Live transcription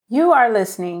You are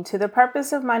listening to the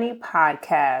Purpose of Money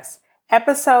podcast,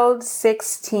 episode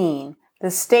 16,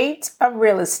 The State of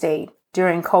Real Estate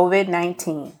During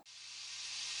COVID-19.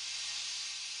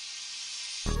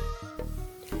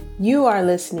 You are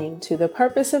listening to the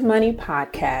Purpose of Money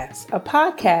podcast, a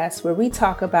podcast where we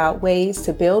talk about ways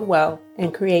to build wealth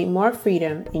and create more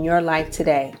freedom in your life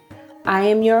today. I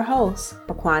am your host,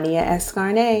 Ryanna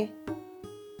Escarnet.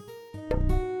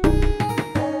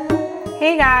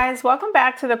 Hey guys, welcome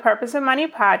back to the Purpose of Money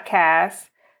podcast.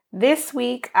 This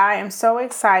week, I am so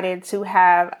excited to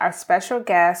have our special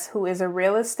guest who is a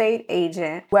real estate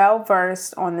agent,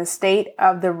 well-versed on the state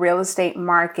of the real estate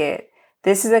market.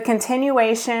 This is a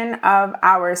continuation of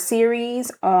our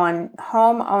series on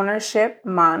Home Ownership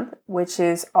Month, which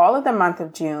is all of the month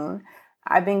of June.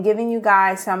 I've been giving you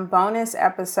guys some bonus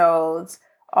episodes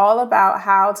all about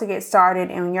how to get started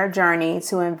in your journey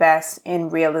to invest in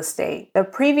real estate. The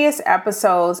previous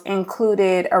episodes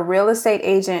included a real estate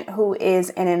agent who is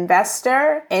an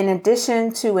investor in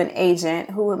addition to an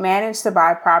agent who managed to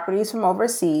buy properties from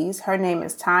overseas. Her name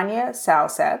is Tanya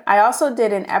Salseth. I also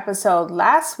did an episode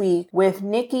last week with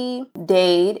Nikki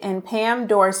Dade and Pam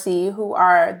Dorsey, who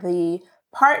are the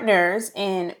partners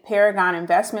in Paragon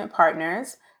Investment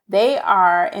Partners. They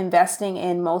are investing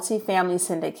in multifamily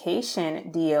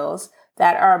syndication deals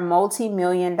that are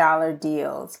multi-million-dollar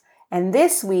deals. And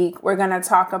this week, we're going to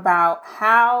talk about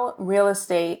how real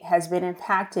estate has been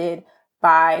impacted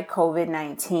by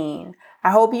COVID-19.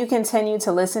 I hope you continue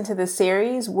to listen to the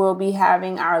series. We'll be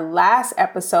having our last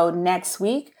episode next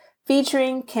week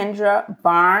featuring Kendra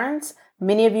Barnes.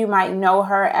 Many of you might know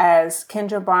her as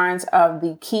Kendra Barnes of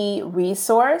the Key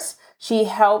Resource. She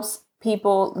helps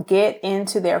people get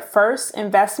into their first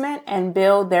investment and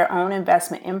build their own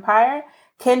investment empire.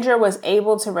 Kendra was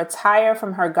able to retire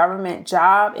from her government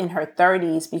job in her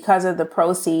 30s because of the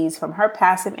proceeds from her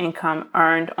passive income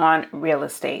earned on real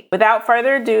estate. Without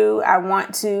further ado, I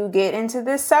want to get into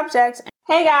this subject.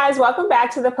 Hey guys, welcome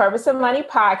back to the Purpose of Money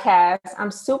podcast.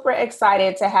 I'm super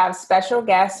excited to have special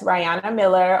guest Ryanna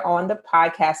Miller on the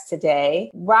podcast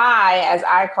today. Rye, as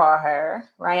I call her.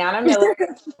 Ryanna Miller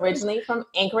is originally from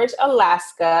Anchorage,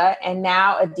 Alaska, and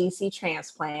now a DC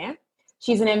transplant.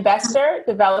 She's an investor,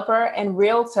 developer, and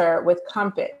realtor with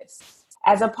Compass.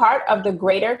 As a part of the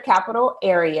greater capital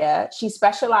area, she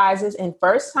specializes in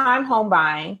first-time home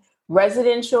buying,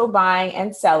 residential buying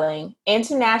and selling,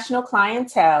 international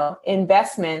clientele,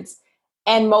 investments,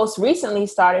 and most recently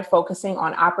started focusing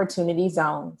on opportunity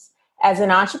zones. As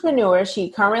an entrepreneur, she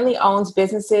currently owns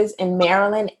businesses in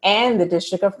Maryland and the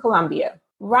District of Columbia.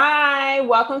 Rye,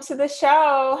 welcome to the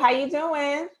show. How you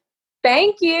doing?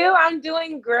 Thank you. I'm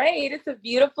doing great. It's a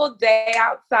beautiful day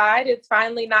outside. It's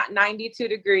finally not 92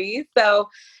 degrees, so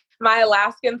my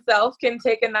Alaskan self can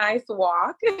take a nice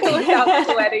walk without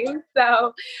sweating.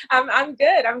 So I'm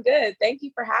good. I'm good. Thank you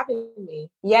for having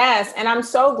me. Yes, and I'm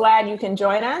so glad you can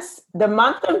join us. The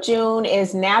month of June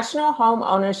is National Home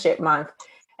Ownership Month,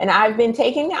 and I've been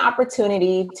taking the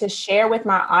opportunity to share with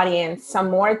my audience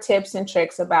some more tips and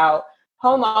tricks about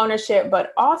home ownership,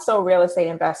 but also real estate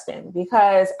investing,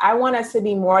 because I want us to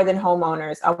be more than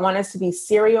homeowners. I want us to be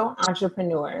serial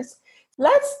entrepreneurs.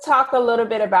 Let's talk a little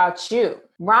bit about you.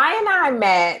 Ryan and I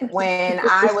met when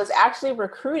I was actually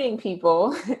recruiting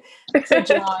people to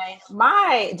join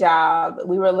my job.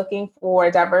 We were looking for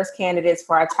diverse candidates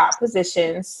for our top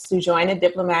positions to join the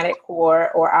diplomatic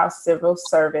corps or our civil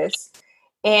service.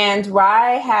 And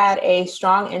Rye had a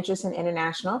strong interest in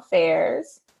international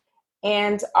affairs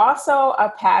and also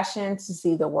a passion to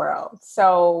see the world.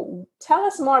 So tell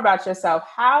us more about yourself.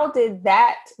 How did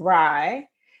that, Rye,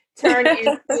 turn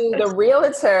into the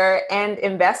realtor and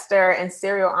investor and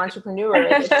serial entrepreneur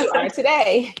that you are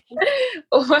today?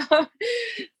 Well,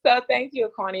 so thank you,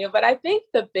 Connie. But I think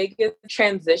the biggest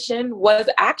transition was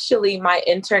actually my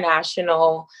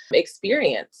international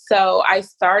experience. So I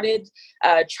started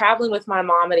traveling with my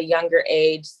mom at a younger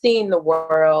age, seeing the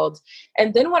world.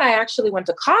 And then when I actually went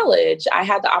to college, I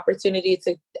had the opportunity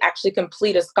to actually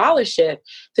complete a scholarship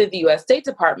to the U.S. State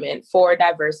Department for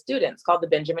diverse students called the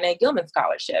Benjamin A. Gilman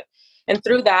Scholarship. And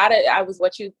through that, I was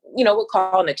what you would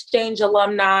call an exchange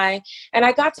alumni. And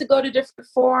I got to go to different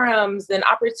forums and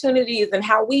opportunities and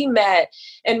how we met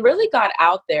and really got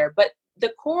out there. But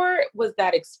the core was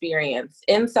that experience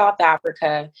in South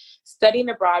Africa, studying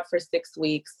abroad for 6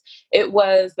 weeks. It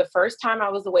was the first time I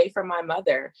was away from my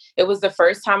mother. It was the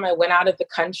first time I went out of the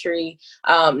country,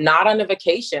 not on a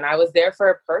vacation. I was there for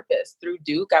a purpose. Through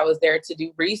Duke, I was there to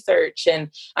do research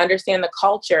and understand the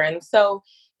culture. And so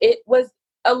it was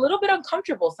a little bit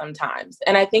uncomfortable sometimes.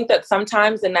 And I think that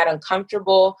sometimes in that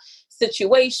uncomfortable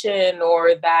situation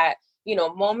or that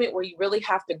moment where you really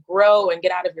have to grow and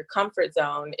get out of your comfort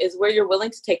zone is where you're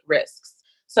willing to take risks.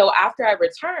 So after I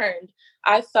returned,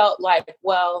 I felt like,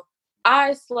 well,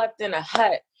 I slept in a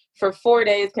hut for 4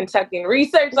 days conducting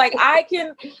research. Like I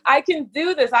can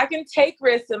do this. I can take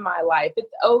risks in my life.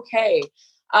 It's okay.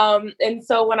 And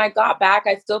so when I got back,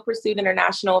 I still pursued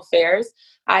international affairs.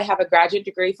 I have a graduate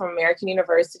degree from American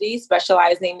University,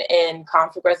 specializing in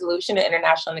conflict resolution and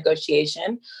international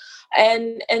negotiation.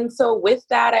 And so with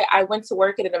that, I went to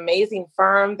work at an amazing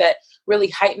firm that really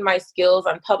heightened my skills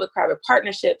on public-private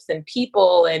partnerships and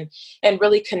people and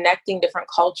really connecting different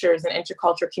cultures and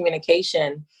intercultural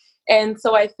communication. And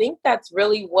so I think that's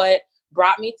really what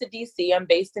brought me to DC. I'm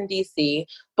based in DC,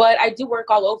 but I do work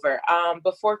all over.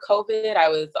 Before COVID, I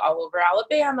was all over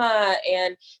Alabama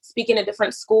and speaking at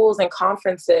different schools and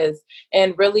conferences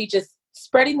and really just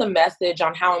spreading the message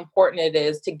on how important it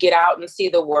is to get out and see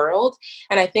the world.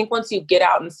 And I think once you get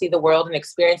out and see the world and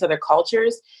experience other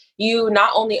cultures, you not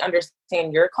only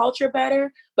understand your culture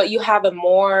better, but you have a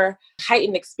more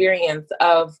heightened experience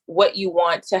of what you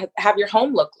want to have your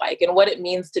home look like and what it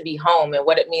means to be home and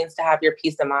what it means to have your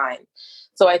peace of mind.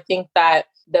 So I think that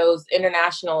those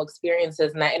international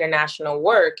experiences and that international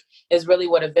work is really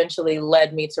what eventually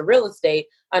led me to real estate,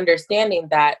 understanding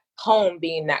that home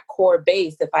being that core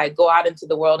base. If I go out into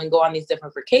the world and go on these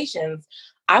different vacations,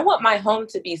 I want my home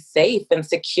to be safe and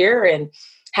secure and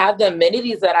have the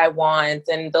amenities that I want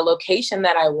and the location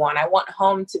that I want. I want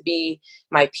home to be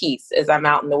my peace as I'm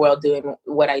out in the world doing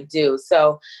what I do.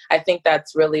 So I think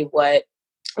that's really what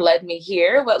led me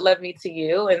here, what led me to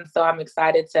you. And so I'm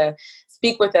excited to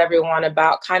speak with everyone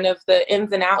about kind of the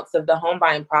ins and outs of the home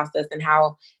buying process and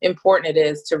how important it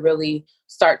is to really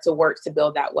start to work to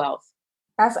build that wealth.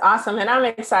 That's awesome. And I'm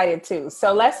excited too.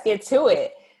 So let's get to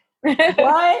it.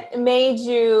 What made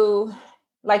you,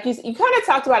 like you kind of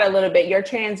talked about it a little bit, your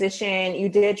transition, you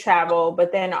did travel,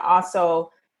 but then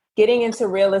also getting into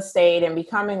real estate and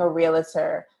becoming a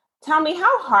realtor. Tell me,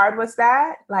 how hard was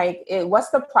that? Like, what's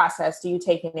the process? Do you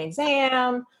take an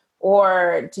exam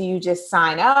or do you just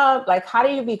sign up? Like, how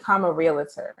do you become a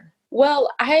realtor?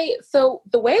 Well, so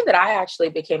the way that I actually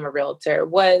became a realtor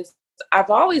was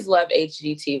I've always loved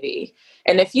HGTV.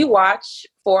 And if you watch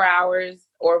 4 hours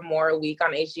or more a week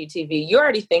on HGTV, you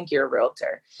already think you're a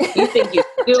realtor. You think you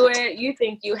do it. You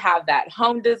think you have that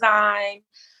home design.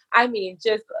 I mean,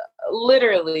 just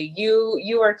literally,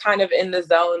 you are kind of in the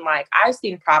zone. Like, I've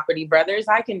seen Property Brothers.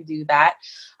 I can do that.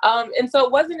 And so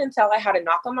it wasn't until I had a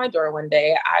knock on my door one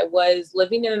day. I was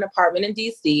living in an apartment in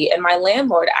DC, and my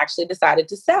landlord actually decided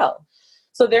to sell.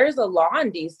 So there is a law in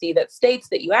DC that states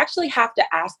that you actually have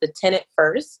to ask the tenant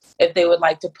first if they would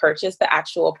like to purchase the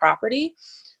actual property.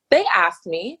 They asked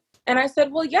me, and I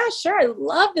said, well, yeah, sure. I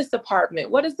love this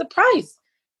apartment. What is the price?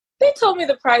 They told me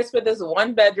the price for this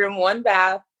 1-bedroom,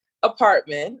 1-bath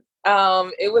apartment.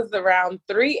 It was around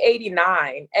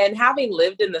 $389. And having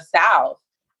lived in the South,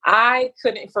 I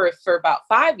couldn't, for about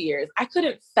 5 years, I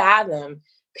couldn't fathom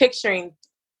picturing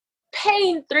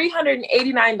paying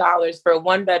 $389 for a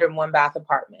 1-bedroom, 1-bath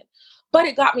apartment. But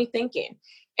it got me thinking.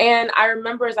 And I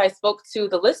remember as I spoke to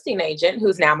the listing agent,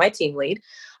 who's now my team lead,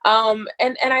 and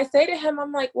I say to him,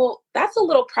 I'm like, well, that's a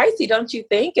little pricey, don't you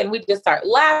think? And we just start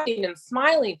laughing and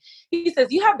smiling. He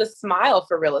says, you have the smile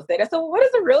for real estate. I said, well, what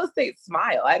is a real estate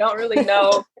smile? I don't really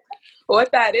know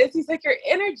what that is. He's like, your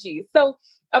energy. So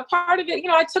a part of it,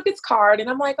 I took his card and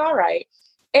I'm like, all right.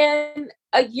 And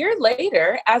a year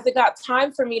later, as it got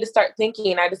time for me to start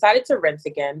thinking, I decided to rent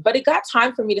again, but it got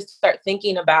time for me to start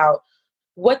thinking about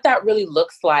what that really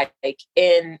looks like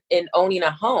in owning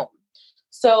a home.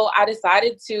 So I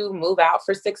decided to move out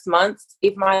for 6 months,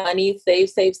 save my money,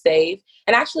 save,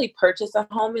 and actually purchase a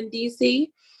home in DC.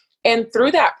 And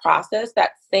through that process,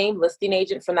 that same listing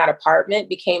agent from that apartment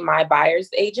became my buyer's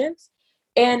agent.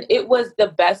 And it was the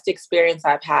best experience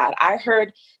I've had. I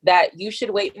heard that you should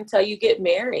wait until you get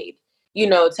married,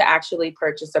 to actually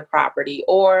purchase a property.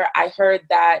 Or I heard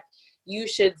that you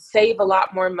should save a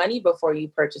lot more money before you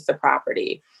purchase a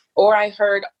property. Or I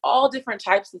heard all different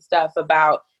types of stuff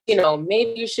about,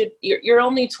 maybe you're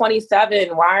only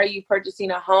 27. Why are you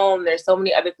purchasing a home? There's so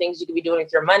many other things you could be doing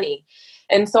with your money.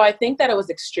 And so I think that it was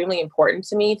extremely important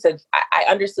to me I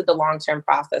understood the long-term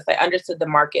process. I understood the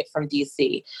market from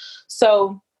DC.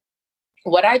 So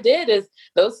what I did is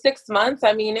those 6 months,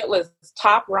 it was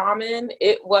top ramen.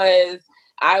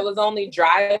 I was only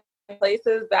driving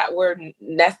places that were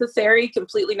necessary,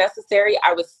 completely necessary.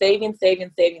 I was saving.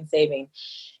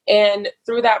 And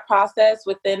through that process,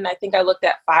 I think I looked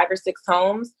at 5 or 6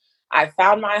 homes. I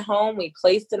found my home. We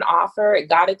placed an offer. It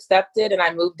got accepted, and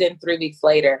I moved in 3 weeks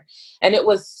later. And it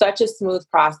was such a smooth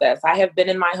process. I have been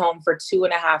in my home for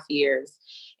 2.5 years.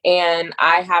 and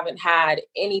I haven't had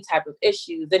any type of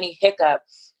issues, any hiccup.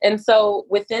 And so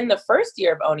within the first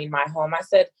year of owning my home, I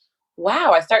said,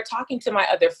 wow, I start talking to my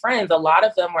other friends. A lot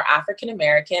of them were African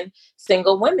American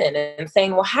single women and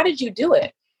saying, well, how did you do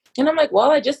it? And I'm like,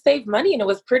 well, I just saved money and it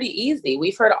was pretty easy.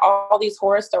 We've heard all these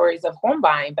horror stories of home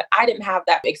buying, but I didn't have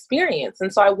that experience.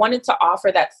 And so I wanted to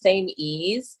offer that same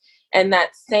ease and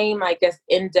that same, I guess,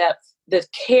 in-depth, the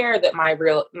care that my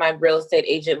real estate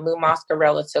agent, Lou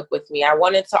Moscarella, took with me. I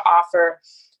wanted to offer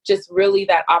just really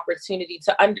that opportunity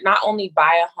to not only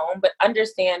buy a home, but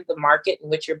understand the market in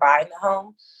which you're buying the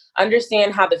home,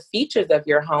 understand how the features of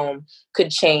your home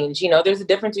could change. You know, there's a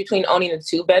difference between owning a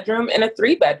 2-bedroom and a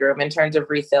 3-bedroom in terms of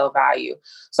resale value.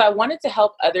 So I wanted to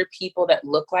help other people that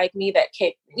look like me that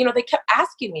kept, they kept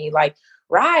asking me like,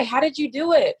 Rye, how did you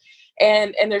do it?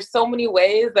 And there's so many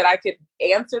ways that I could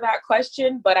answer that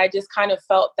question, but I just kind of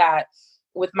felt that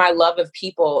with my love of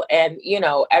people and,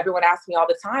 everyone asks me all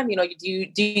the time, do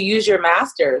you use your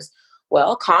masters?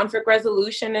 Well, conflict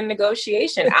resolution and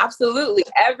negotiation. Absolutely.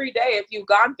 Every day, if you've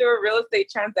gone through a real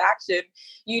estate transaction,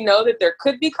 you know that there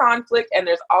could be conflict and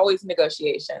there's always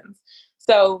negotiations.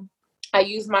 So I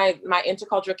use my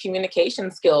intercultural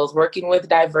communication skills, working with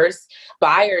diverse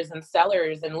buyers and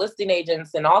sellers and listing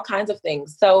agents and all kinds of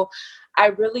things. So I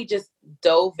really just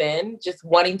dove in, just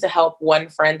wanting to help one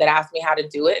friend that asked me how to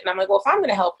do it. And I'm like, well, if I'm going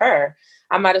to help her,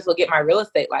 I might as well get my real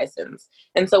estate license.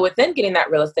 And so within getting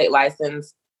that real estate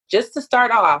license, just to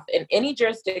start off, in any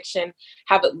jurisdiction,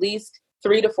 have at least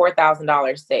 $3,000 to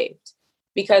 $4,000 saved.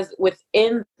 Because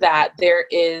within that,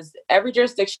 every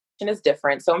jurisdiction is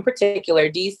different. So in particular,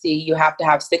 DC, you have to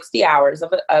have 60 hours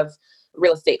of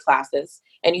real estate classes,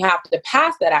 and you have to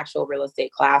pass that actual real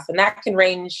estate class. And that can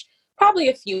range probably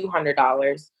a few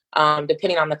 $100s,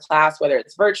 depending on the class, whether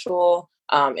it's virtual,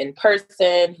 in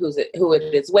person, who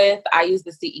it is with. I use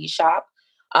the CE shop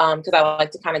because I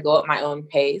like to kind of go at my own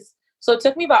pace. So it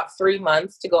took me about 3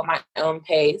 months to go at my own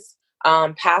pace,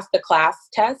 pass the class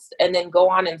test, and then go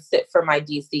on and sit for my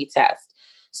DC test.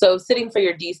 So sitting for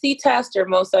your DC test or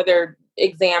most other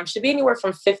exams should be anywhere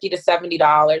from $50 to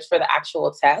 $70 for the actual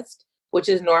test, which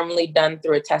is normally done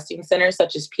through a testing center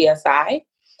such as PSI.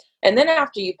 And then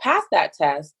after you pass that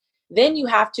test, then you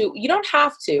don't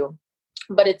have to,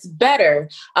 but it's better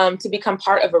to become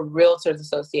part of a realtors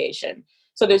association.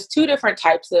 So there's 2 different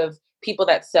types of people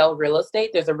that sell real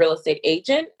estate. There's a real estate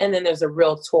agent, and then there's a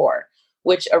realtor,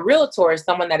 which a realtor is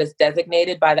someone that is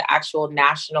designated by the actual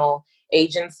national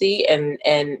agency and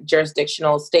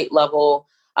jurisdictional state level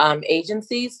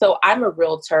agencies. So I'm a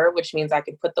realtor, which means I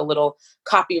can put the little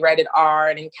copyrighted R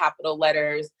and in capital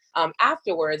letters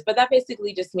afterwards. But that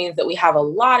basically just means that we have a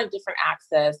lot of different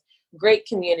access, great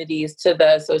communities to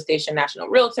the Association of National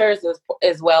Realtors,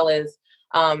 as well as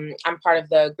I'm part of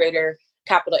the Greater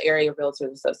Capital Area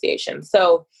Realtors Association.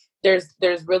 So there's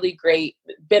really great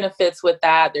benefits with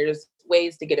that. There's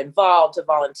ways to get involved, to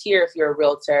volunteer if you're a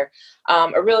realtor.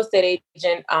 A real estate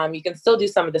agent, you can still do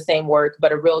some of the same work,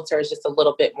 but a realtor is just a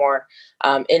little bit more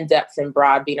in-depth and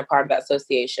broad being a part of that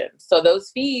association. So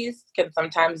those fees can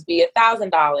sometimes be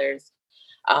 $1,000.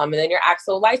 And then your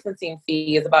actual licensing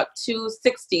fee is about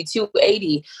 $260,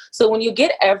 $280. So when you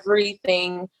get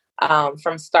everything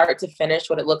from start to finish,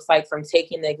 what it looks like from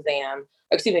taking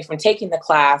the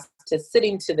class to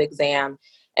sitting to the exam,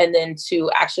 and then to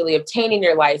actually obtaining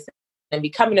your license and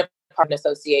becoming a part of an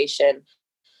association,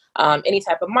 any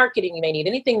type of marketing you may need,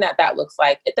 anything that looks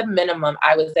like, at the minimum,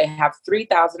 I would say have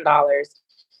 $3,000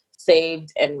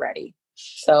 saved and ready.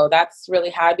 So that's really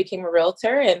how I became a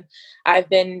realtor. And I've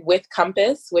been with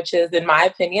Compass, which is, in my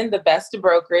opinion, the best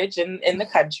brokerage in the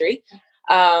country.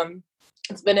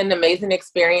 It's been an amazing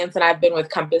experience, and I've been with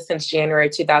Compass since January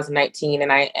 2019,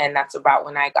 and that's about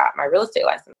when I got my real estate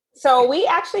license. So we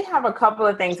actually have a couple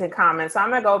of things in common. So I'm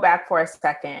going to go back for a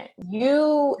second.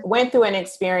 You went through an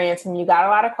experience and you got a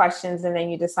lot of questions, and then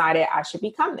you decided I should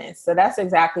become this. So that's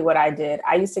exactly what I did.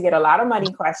 I used to get a lot of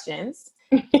money questions,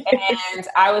 and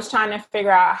I was trying to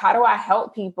figure out, how do I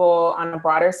help people on a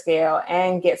broader scale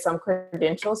and get some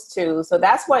credentials too? So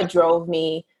that's what drove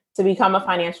me to become a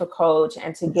financial coach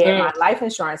and to get my life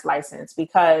insurance license,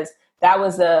 because that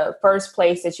was the first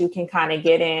place that you can kind of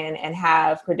get in and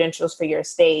have credentials for your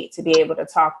state to be able to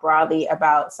talk broadly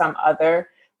about some other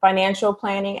financial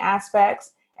planning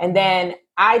aspects. And then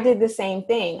I did the same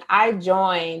thing. I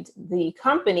joined the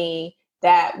company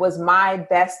that was my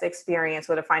best experience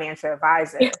with a financial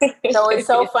advisor. So it's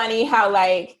so funny how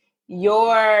like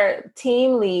your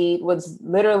team lead was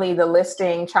literally the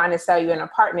listing trying to sell you an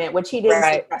apartment, which he didn't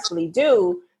successfully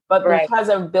do. But because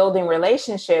of building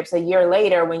relationships, a year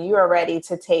later, when you are ready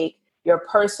to take your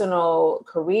personal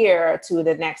career to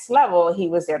the next level, he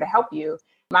was there to help you.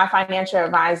 My financial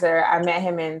advisor, I met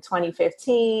him in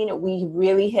 2015. We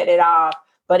really hit it off.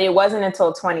 But it wasn't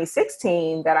until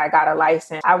 2016 that I got a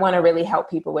license. I want to really help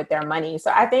people with their money.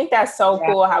 So I think that's so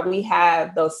cool how we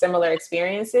have those similar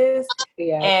experiences.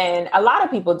 Yeah. And a lot of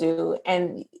people do.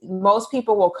 And most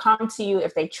people will come to you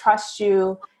if they trust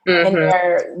you and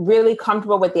they're really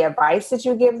comfortable with the advice that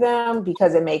you give them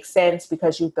because it makes sense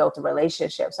because you've built a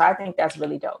relationship. So I think that's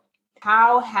really dope.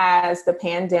 How has the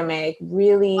pandemic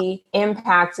really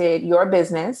impacted your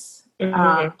business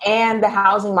and the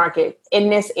housing market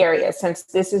in this area? Since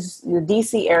this is the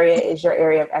DC area is your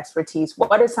area of expertise,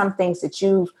 what are some things that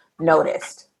you've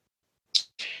noticed?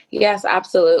 Yes,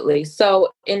 absolutely. So,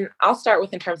 I'll start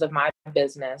with in terms of my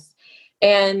business,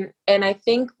 and I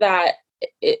think that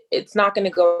it's not going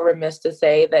to go remiss to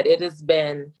say that it has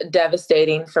been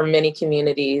devastating for many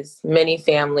communities, many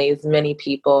families, many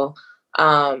people.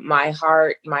 My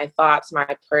heart, my thoughts,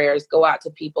 my prayers go out to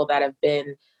people that have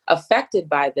been affected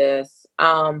by this.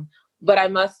 But I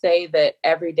must say that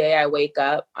every day I wake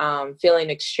up feeling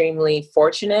extremely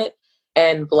fortunate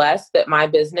and blessed that my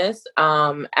business,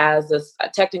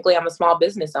 technically I'm a small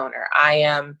business owner. I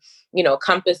am,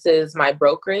 Compass is my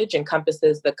brokerage, and Compass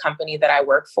is the company that I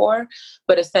work for.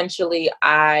 But essentially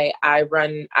I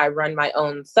run my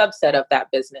own subset of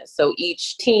that business. So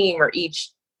each team or each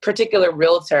particular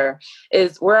realtor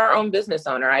we're our own business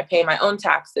owner. I pay my own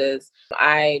taxes.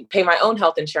 I pay my own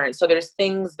health insurance. So there's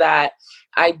things that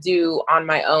I do on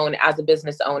my own as a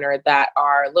business owner that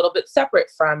are a little bit separate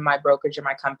from my brokerage or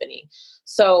my company.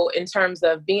 So in terms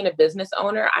of being a business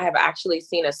owner, I have actually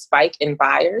seen a spike in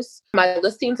buyers. My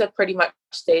listings have pretty much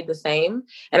stayed the same.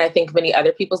 And I think many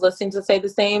other people's listings have stayed the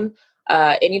same.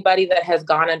 Anybody that has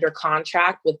gone under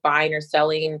contract with buying or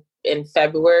selling in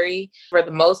February, for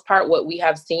the most part, what we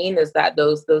have seen is that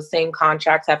those same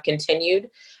contracts have continued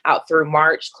out through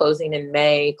March, closing in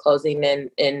May, closing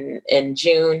in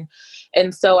June.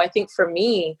 And so I think for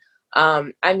me,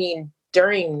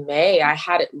 during May, I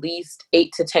had at least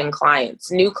 8 to 10 clients,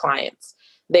 new clients.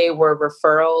 They were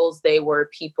referrals. They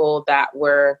were people that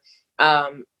were,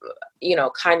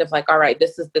 kind of like, all right,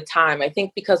 this is the time. I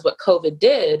think because what COVID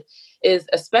did is,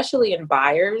 especially in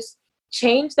buyers,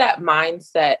 change that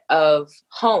mindset of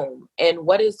home and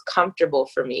what is comfortable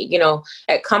for me.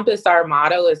 At Compass, our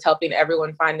motto is helping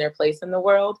everyone find their place in the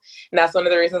world. And that's one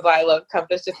of the reasons why I love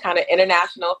Compass, just kind of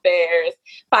international affairs,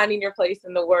 finding your place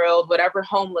in the world, whatever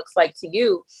home looks like to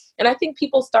you. And I think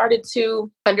people started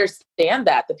to understand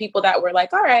that. The people that were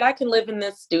like, all right, I can live in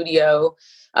this studio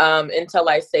until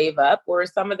I save up, were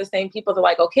some of the same people that are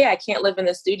like, okay, I can't live in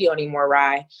this studio anymore,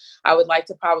 Rye. I would like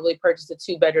to probably purchase a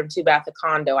 2-bedroom, 2-bath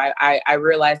condo. I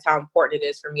realized how important it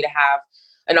is for me to have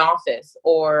an office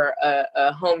or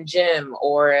a home gym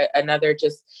or another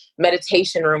just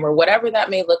meditation room or whatever that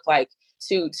may look like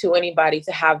to anybody,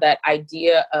 to have that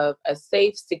idea of a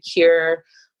safe, secure,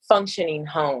 functioning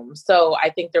home. So I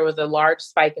think there was a large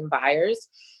spike in buyers.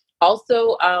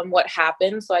 Also, what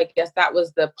happened, so I guess that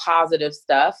was the positive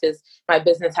stuff, is my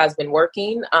business has been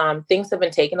working. Things have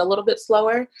been taking a little bit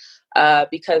slower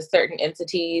because certain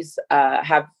entities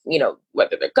have,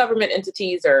 whether they're government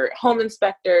entities or home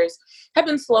inspectors, have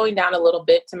been slowing down a little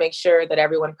bit to make sure that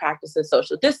everyone practices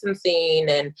social distancing.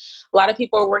 And a lot of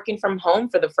people are working from home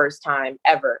for the first time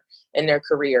ever in their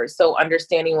careers. So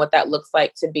understanding what that looks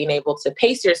like to being able to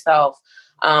pace yourself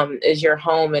is your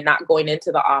home and not going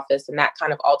into the office and that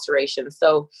kind of alteration.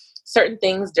 So certain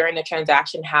things during the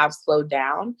transaction have slowed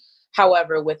down.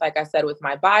 However, like I said, with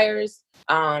my buyers,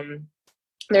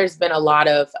 there's been a lot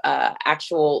of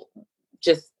actual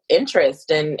just interest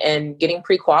and getting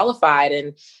pre-qualified.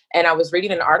 And I was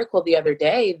reading an article the other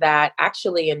day that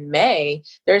actually in May,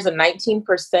 there's a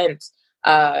 19%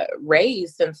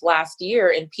 raise since last year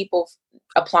in people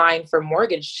applying for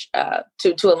mortgage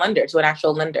to a lender, to an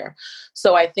actual lender.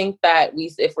 So I think that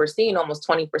if we're seeing almost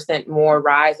 20% more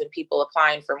rise in people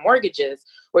applying for mortgages,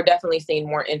 we're definitely seeing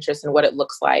more interest in what it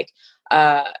looks like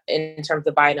in terms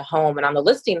of buying a home. And on the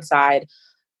listing side,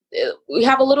 we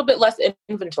have a little bit less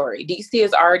inventory. DC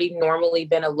has already normally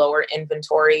been a lower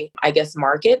inventory,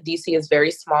 market. DC is very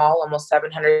small, almost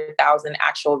 700,000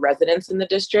 actual residents in the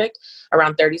district,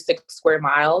 around 36 square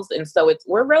miles. And so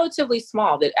we're relatively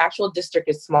small. The actual district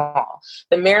is small.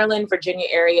 The Maryland, Virginia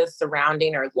areas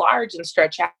surrounding are large and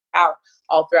stretch out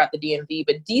all throughout the DMV,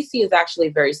 but DC is actually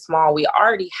very small. We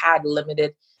already had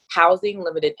limited housing,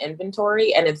 limited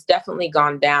inventory, and it's definitely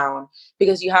gone down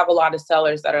because you have a lot of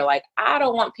sellers that are like, I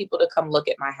don't want people to come look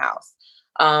at my house.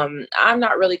 I'm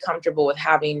not really comfortable with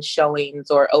having showings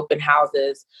or open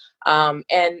houses,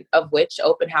 and of which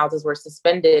open houses were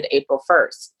suspended April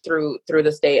 1st through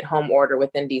the stay-at-home order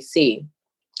within DC.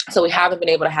 So we haven't been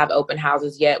able to have open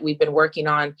houses yet. We've been working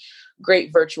on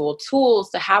great virtual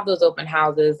tools to have those open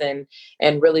houses,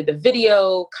 and really the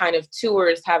video kind of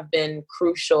tours have been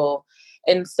crucial.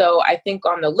 And so I think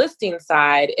on the listing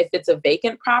side, if it's a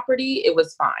vacant property, it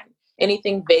was fine.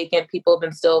 Anything vacant, people have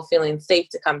been still feeling safe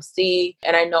to come see.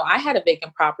 And I know I had a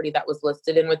vacant property that was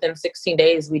listed, and within 16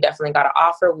 days, we definitely got an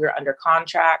offer. We were under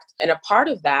contract. And a part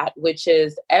of that, which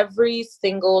is after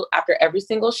every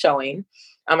single showing,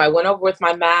 I went over with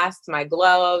my masks, my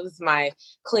gloves, my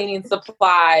cleaning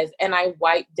supplies, and I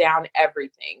wiped down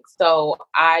everything. So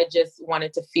I just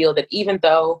wanted to feel that even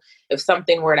though if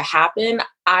something were to happen,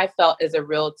 I felt as a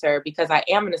realtor, because I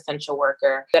am an essential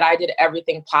worker, that I did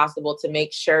everything possible to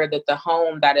make sure that the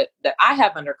home that I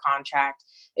have under contract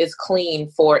is clean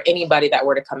for anybody that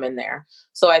were to come in there.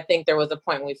 So I think there was a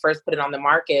point when we first put it on the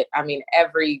market. I mean,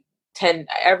 every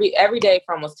day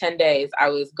for almost 10 days, I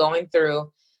was going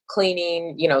through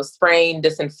cleaning, spraying,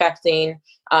 disinfecting,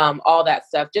 all that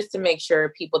stuff, just to make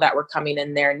sure people that were coming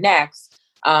in there next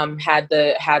had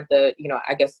the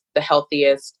I guess the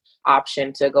healthiest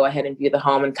option to go ahead and view the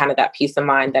home, and kind of that peace of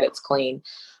mind that it's clean.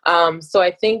 So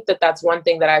I think that that's one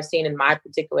thing that I've seen in my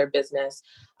particular business.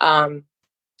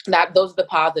 That those are the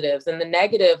positives. And the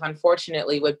negative,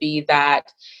 unfortunately, would be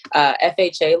that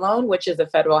FHA loan, which is a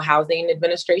Federal Housing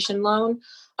Administration loan.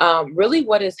 Really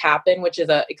what has happened, which is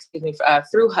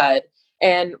through HUD,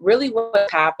 and really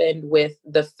what happened with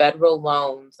the federal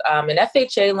loans. An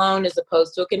FHA loan as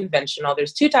opposed to a conventional,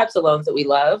 there's two types of loans that we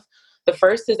love. The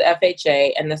first is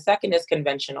FHA, and the second is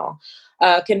conventional.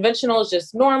 Conventional is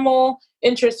just normal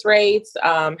interest rates,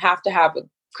 have to have a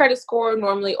credit score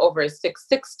normally over a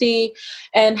 660,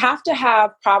 and have to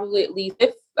have probably at least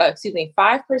 5%,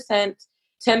 10%,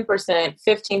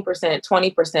 15%,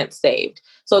 20% saved.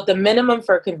 So at the minimum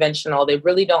for conventional, they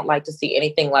really don't like to see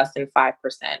anything less than 5%.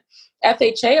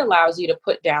 FHA allows you to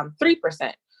put down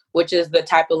 3%, which is the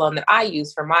type of loan that I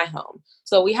use for my home.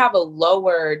 So we have a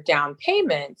lower down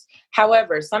payment.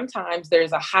 However, sometimes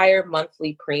there's a higher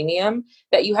monthly premium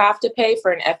that you have to pay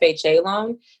for an FHA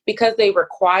loan because they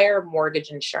require mortgage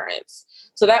insurance.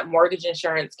 So that mortgage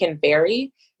insurance can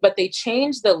vary, but they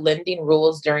changed the lending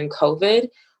rules during COVID,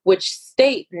 which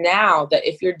state now that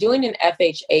if you're doing an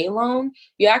FHA loan,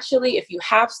 you actually, if you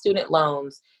have student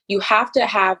loans, you have to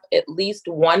have at least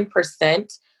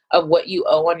 1% of what you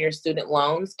owe on your student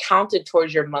loans counted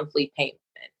towards your monthly payment,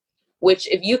 which,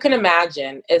 if you can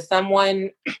imagine, as someone,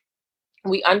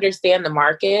 we understand the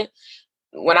market.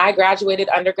 When I graduated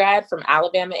undergrad from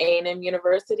Alabama A&M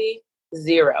University,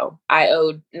 zero. I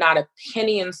owed not a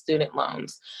penny in student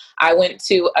loans. I went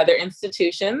to other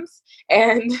institutions,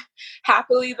 and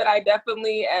happily that I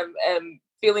definitely am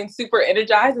feeling super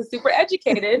energized and super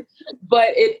educated, but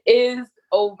it is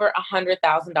over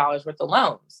 $100,000 worth of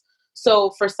loans.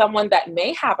 So for someone that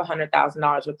may have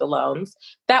 $100,000 worth of loans,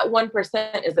 that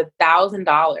 1% is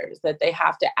 $1,000 that they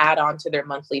have to add on to their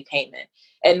monthly payment.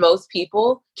 And most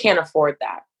people can't afford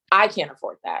that. I can't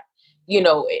afford that,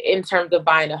 in terms of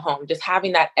buying a home, just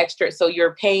having that extra. So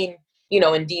you're paying, in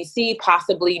DC,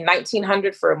 possibly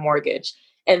 $1,900 for a mortgage.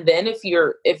 And then if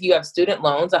you have student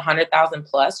loans, 100,000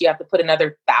 plus, you have to put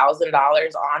another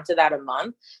 $1,000 onto that a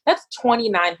month. That's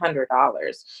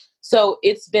 $2,900. So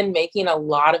it's been making a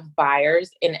lot of buyers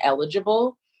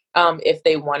ineligible if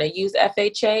they want to use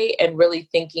FHA, and really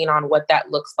thinking on what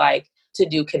that looks like to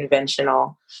do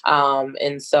conventional.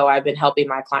 And so I've been helping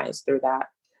my clients through that.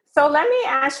 So let me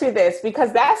ask you this,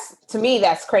 because to me,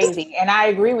 that's crazy. And I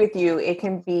agree with you. It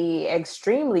can be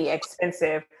extremely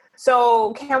expensive.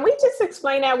 So can we just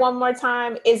explain that one more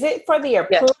time? Is it for the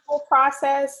approval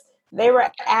process? They were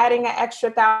adding an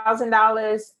extra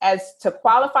 $1,000 as to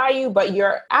qualify you, but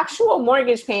your actual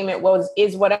mortgage payment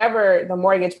is whatever the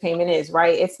mortgage payment is,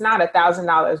 right? It's not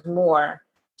 $1,000 more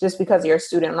just because of your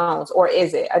student loans, or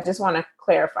is it? I just want to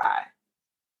clarify.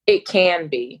 It can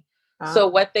be. So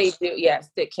what they do, yes,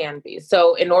 it can be.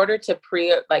 So in order to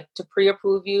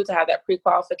pre-approve you, to have that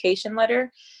pre-qualification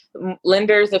letter,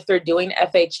 lenders, if they're doing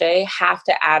FHA, have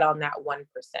to add on that 1%.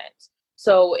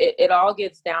 So it all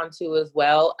gets down to, as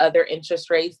well, other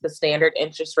interest rates, the standard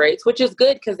interest rates, which is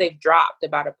good because they've dropped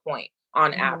about a point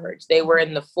on average. They were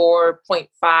in the 4.5,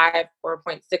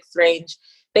 4.6 range.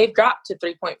 They've dropped to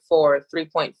 3.4,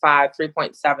 3.5,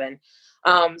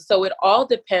 3.7. So it all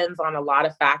depends on a lot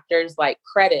of factors, like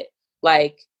credit,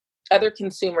 like other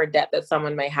consumer debt that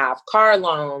someone may have, car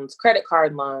loans, credit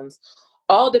card loans,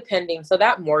 all depending. So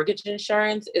that mortgage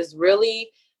insurance is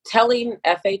really telling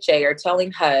FHA or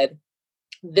telling HUD,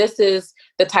 this is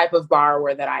the type of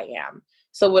borrower that I am.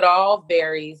 So it all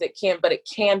varies. But it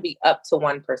can be up to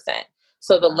 1%.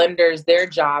 So the lenders, their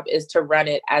job is to run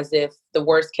it as if the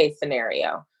worst case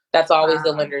scenario. That's always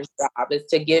the lender's job, is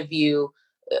to give you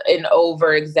an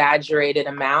over exaggerated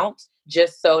amount.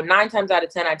 Just so 9 times out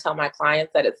of 10, I tell my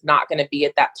clients that it's not going to be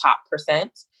at that top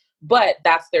percent, but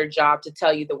that's their job to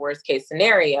tell you the worst case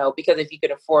scenario, because if you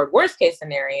can afford worst case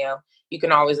scenario, you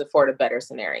can always afford a better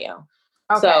scenario.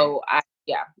 Okay. So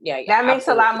yeah. That makes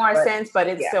a lot more sense, but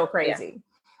it's still crazy.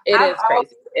 It is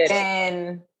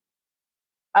crazy.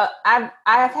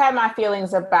 I've had my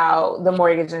feelings about the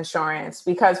mortgage insurance,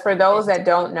 because for those that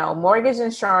don't know, mortgage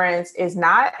insurance is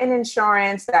not an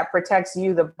insurance that protects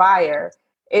you, the buyer.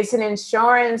 It's an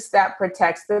insurance that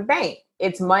protects the bank.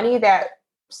 It's money that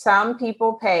some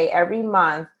people pay every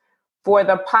month for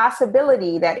the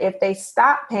possibility that if they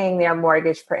stop paying their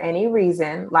mortgage for any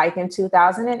reason, like in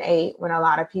 2008, when a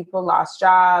lot of people lost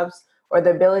jobs or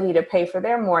the ability to pay for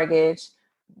their mortgage,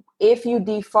 if you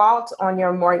default on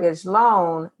your mortgage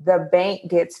loan, the bank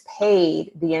gets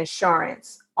paid the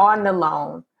insurance on the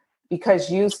loan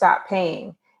because you stopped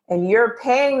paying, and you're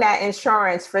paying that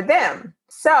insurance for them.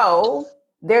 So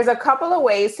there's a couple of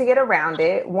ways to get around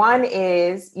it. One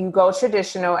is you go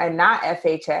traditional and not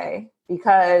FHA,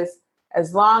 because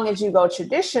as long as you go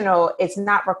traditional, it's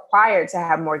not required to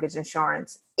have mortgage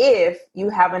insurance if you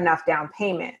have enough down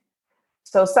payment.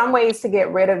 So some ways to get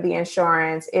rid of the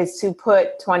insurance is to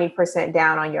put 20%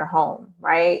 down on your home,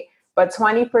 right? But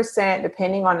 20%,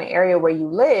 depending on the area where you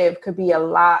live, could be a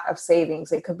lot of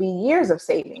savings. It could be years of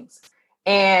savings.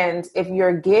 And if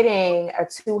you're getting a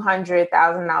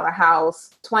 $200,000 house,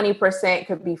 20%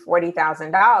 could be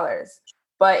 $40,000.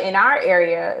 But in our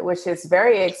area, which is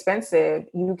very expensive,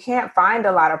 you can't find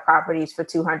a lot of properties for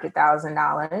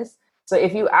 $200,000. So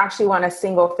if you actually want a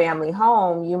single family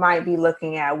home, you might be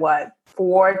looking at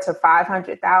 $400,000 to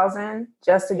 $500,000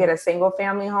 just to get a single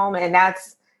family home, and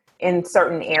that's in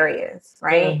certain areas,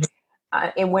 right?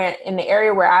 In the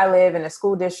area where I live, in the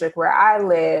school district where I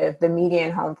live, the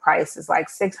median home price is like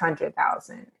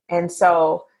 $600,000, and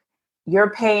so you're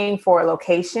paying for a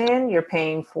location, you're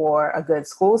paying for a good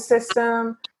school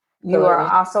system, you are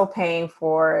also paying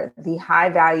for the high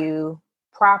value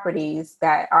properties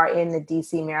that are in the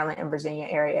DC, Maryland, and Virginia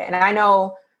area. And I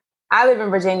know I live in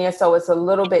Virginia, so it's a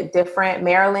little bit different.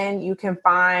 Maryland, you can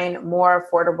find more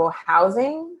affordable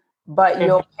housing, but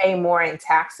you'll pay more in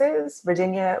taxes.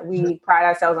 Virginia, we pride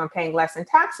ourselves on paying less in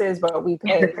taxes, but we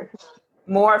pay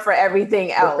more for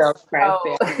everything else.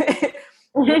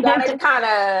 So you got to kind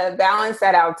of balance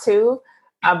that out too.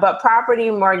 But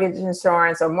property mortgage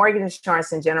insurance, or mortgage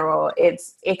insurance in general,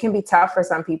 it can be tough for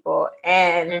some people.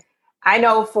 And I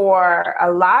know for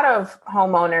a lot of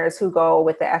homeowners who go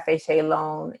with the FHA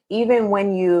loan, even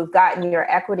when you've gotten your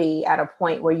equity at a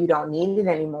point where you don't need it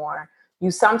anymore, you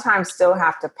sometimes still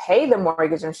have to pay the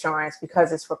mortgage insurance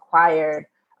because it's required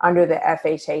under the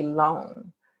FHA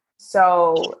loan.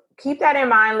 So keep that in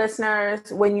mind,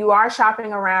 listeners. When you are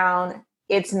shopping around,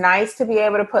 it's nice to be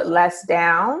able to put less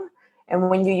down. And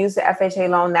when you use the FHA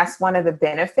loan, that's one of the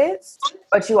benefits.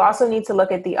 But you also need to look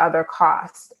at the other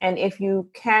costs. And if you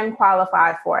can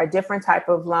qualify for a different type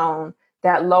of loan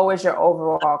that lowers your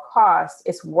overall cost,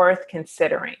 it's worth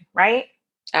considering, right?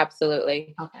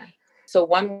 Absolutely. Okay. So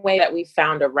one way that we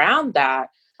found around that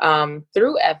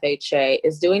through FHA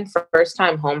is doing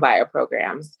first-time homebuyer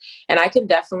programs. And I can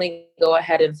definitely go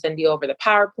ahead and send you over the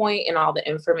PowerPoint and all the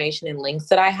information and links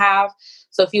that I have.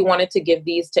 So if you wanted to give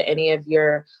these to any of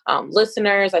your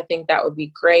listeners, I think that would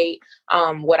be great.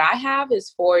 What I have is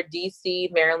for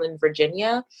DC, Maryland,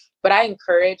 Virginia, but I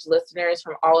encourage listeners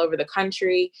from all over the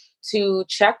country to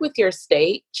check with your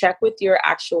state, check with your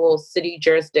actual city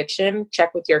jurisdiction,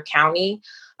 check with your county,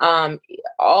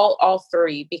 all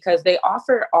three, because they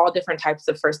offer all different types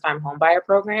of first-time homebuyer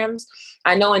programs.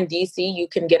 I know in DC, you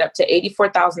can get up to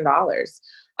 $84,000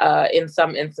 in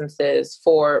some instances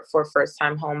for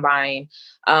first-time home buying.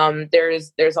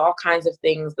 There's all kinds of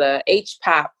things. The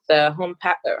HPAP, the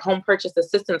Home Purchase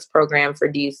Assistance Program for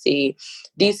DC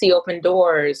Open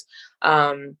Doors,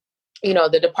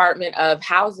 the Department of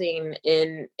Housing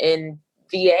in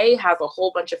VA has a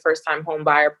whole bunch of first-time home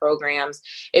buyer programs.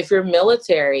 If you're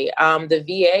military, the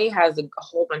VA has a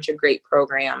whole bunch of great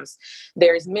programs.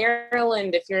 There's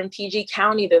Maryland. If you're in PG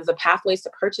County, there's a Pathways to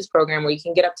Purchase program where you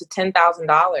can get up to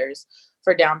 $10,000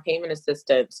 for down payment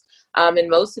assistance. And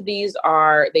most of these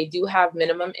they do have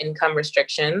minimum income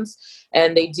restrictions,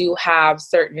 and they do have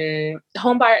certain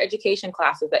home buyer education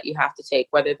classes that you have to take,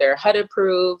 whether they're HUD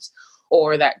approved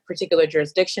or that particular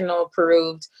jurisdictional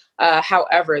approved.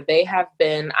 However,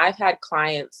 I've had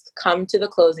clients come to the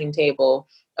closing table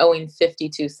owing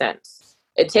 52 cents.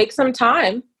 It takes some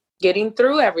time getting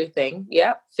through everything.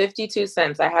 Yep, 52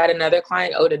 cents. I had another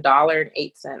client owed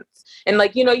 $1.08. And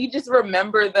like, you just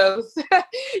remember those,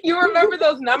 you remember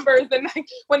those numbers. And like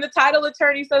when the title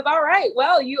attorney says, all right,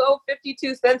 well, you owe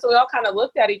 52 cents. We all kind of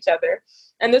looked at each other.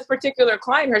 And this particular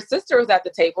client, her sister was at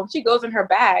the table, and she goes in her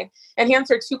bag and hands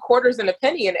her 2 quarters and a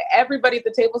penny. And everybody at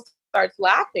the table starts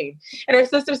laughing. And her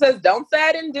sister says, don't say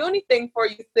I didn't do anything for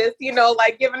you, sis,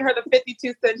 like giving her the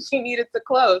 52 cents she needed to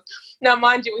close. Now,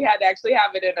 mind you, we had to actually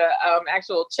have it in a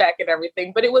actual check and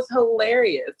everything, but it was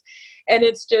hilarious. And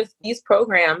it's just these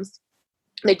programs,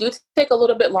 they do take a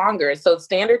little bit longer. So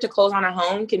standard to close on a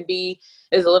home can be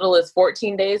as little as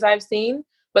 14 days I've seen.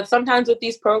 But sometimes with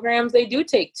these programs, they do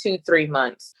take 2-3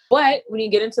 months. But when you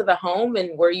get into the home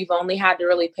and where you've only had to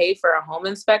really pay for a home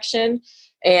inspection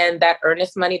and that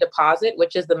earnest money deposit,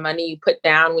 which is the money you put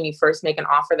down when you first make an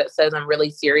offer that says, I'm really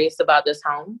serious about this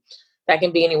home, that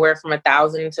can be anywhere from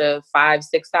 $1,000 to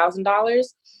 $5,000-$6,000.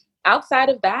 Outside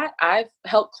of that, I've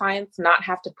helped clients not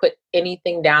have to put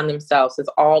anything down themselves. It's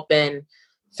all been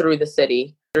through the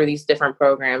city, through these different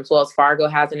programs. Wells Fargo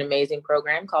has an amazing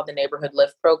program called the Neighborhood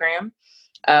Lift Program,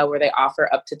 where they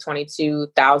offer up to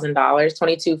 $22,000,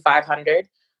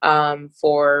 $22,500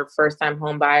 for first-time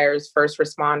home buyers, first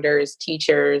responders,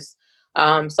 teachers.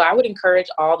 So I would encourage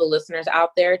all the listeners out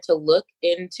there to look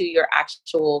into your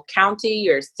actual county,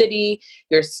 your city,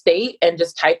 your state, and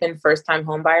just type in first-time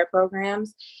home buyer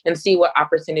programs and see what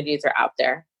opportunities are out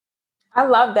there. I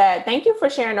love that. Thank you for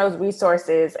sharing those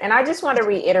resources. And I just want to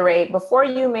reiterate, before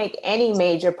you make any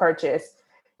major purchase,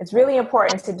 it's really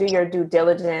important to do your due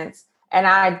diligence. And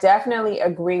I definitely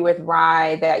agree with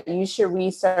Rye that you should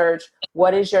research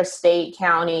what is your state,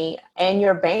 county, and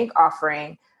your bank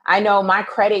offering. I know my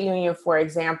credit union, for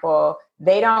example,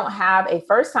 they don't have a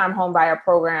first-time home buyer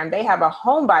program. They have a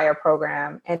home buyer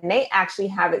program, and they actually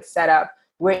have it set up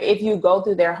where if you go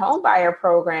through their home buyer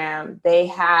program, they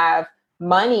have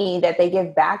money that they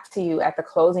give back to you at the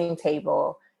closing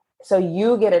table. So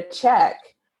you get a check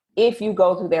if you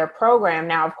go through their program.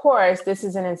 Now, of course, this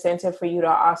is an incentive for you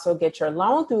to also get your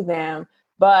loan through them.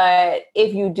 But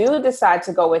if you do decide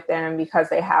to go with them because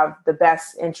they have the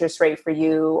best interest rate for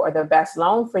you or the best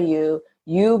loan for you,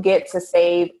 you get to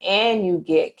save and you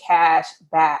get cash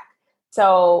back.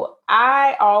 So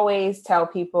I always tell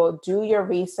people, do your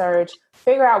research,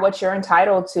 figure out what you're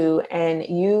entitled to, and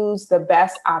use the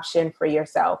best option for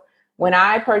yourself. When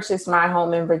I purchased my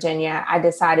home in Virginia, I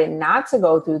decided not to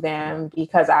go through them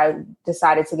because I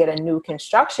decided to get a new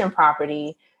construction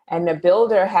property, and the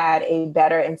builder had a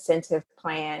better incentive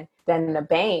plan than the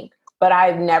bank. But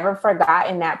I've never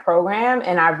forgotten that program,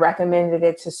 and I've recommended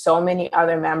it to so many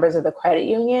other members of the credit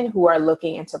union who are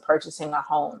looking into purchasing a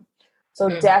home. So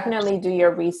definitely do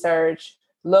your research.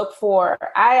 Look for,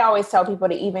 I always tell people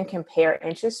to even compare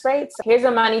interest rates. Here's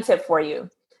a money tip for you.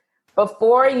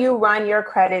 Before you run your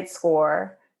credit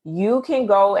score, you can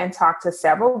go and talk to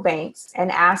several banks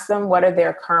and ask them what are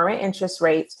their current interest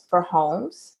rates for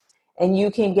homes. And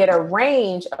you can get a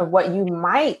range of what you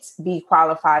might be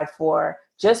qualified for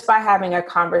just by having a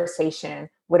conversation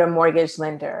with a mortgage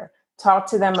lender. Talk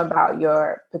to them about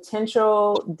your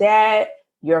potential debt,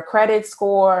 your credit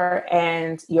score,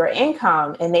 and your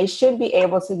income. And they should be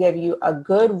able to give you a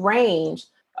good range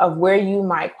of where you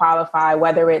might qualify,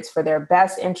 whether it's for their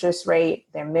best interest rate,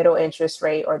 their middle interest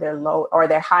rate, or their low or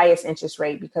their highest interest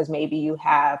rate, because maybe you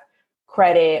have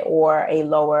credit or a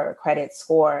lower credit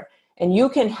score. And you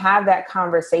can have that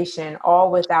conversation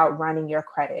all without running your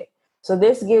credit. So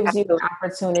this gives you an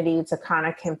opportunity to kind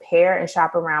of compare and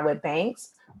shop around with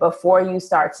banks before you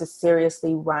start to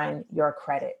seriously run your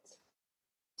credit.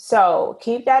 So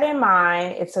keep that in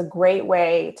mind. It's a great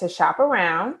way to shop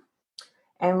around.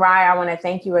 And Rye, I want to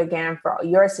thank you again for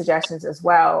your suggestions as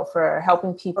well for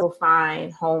helping people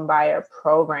find home buyer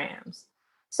programs.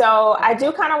 So I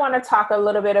do kind of want to talk a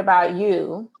little bit about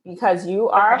you because you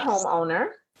are a homeowner.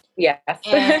 Yes.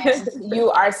 And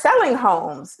you are selling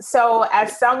homes. So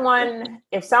as someone,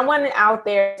 if someone out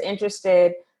there is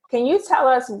interested, can you tell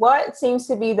us what seems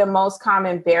to be the most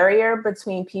common barrier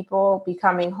between people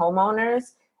becoming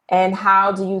homeowners, and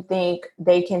how do you think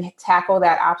they can tackle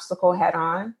that obstacle head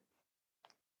on?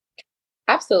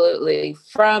 Absolutely.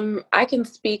 I can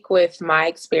speak with my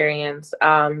experience.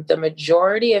 The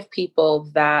majority of people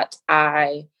that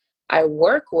I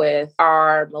work with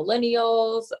are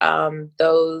millennials,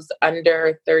 those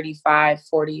under 35,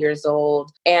 40 years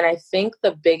old. And I think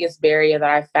the biggest barrier that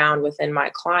I found within my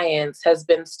clients has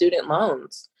been student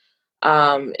loans,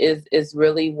 is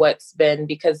really what's been,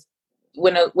 because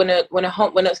when a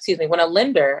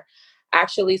lender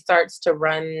actually starts to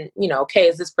run, okay,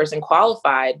 is this person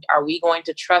qualified? Are we going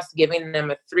to trust giving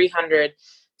them a $300,000,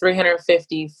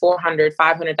 $350, $400,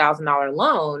 $500,000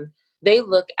 loan, they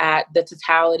look at the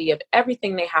totality of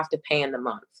everything they have to pay in the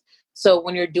month. So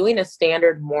when you're doing a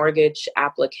standard mortgage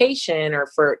application or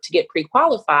to get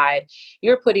pre-qualified,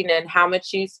 you're putting in how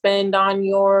much you spend on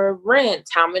your rent,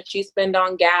 how much you spend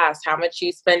on gas, how much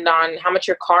you spend on how much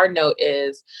your car note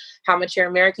is, how much your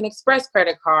American Express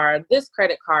credit card, this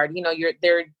credit card,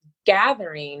 they're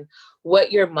gathering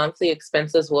what your monthly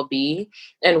expenses will be.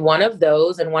 And one of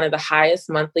those, and one of the highest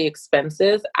monthly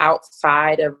expenses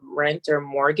outside of rent or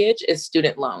mortgage, is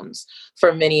student loans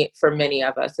for many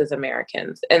of us as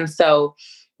Americans. And so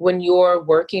when you're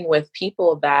working with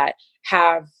people that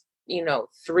have,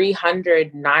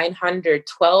 $300, $900,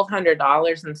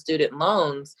 $1,200 in student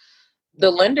loans, the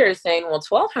lender is saying, well,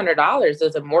 $1,200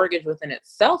 is a mortgage within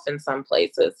itself in some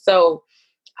places. So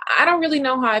I don't really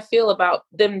know how I feel about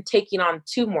them taking on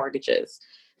two mortgages.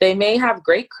 They may have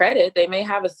great credit. They may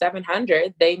have a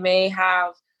 700. They may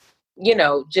have,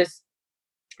 just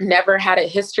never had a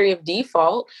history of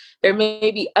default. There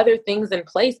may be other things in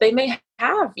place. They may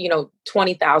have,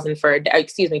 20,000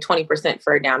 20%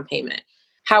 for a down payment.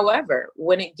 However,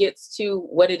 when it gets to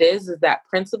what it is that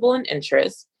principal and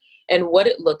interest and what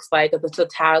it looks like of the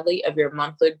totality of your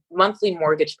monthly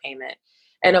mortgage payment.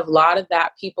 And a lot of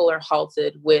that, people are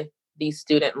halted with these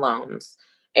student loans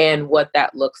and what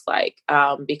that looks like,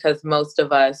 because most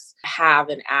of us have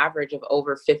an average of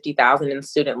over 50,000 in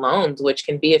student loans, which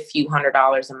can be a few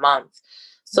 $100s a month.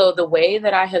 So the way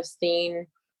that I have seen,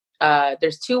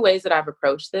 there's two ways that I've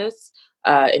approached this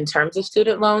in terms of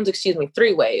student loans,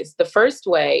 three ways. The first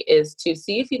way is to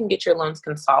see if you can get your loans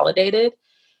consolidated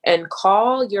and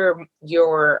call your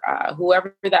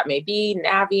whoever that may be,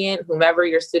 Navient, whomever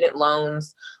your student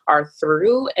loans are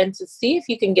through, and to see if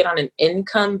you can get on an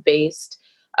income-based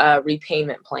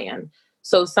repayment plan.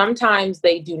 So sometimes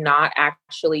they do not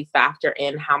actually factor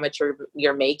in how much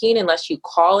you're making unless you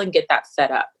call and get that set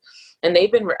up. And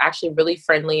they've been actually really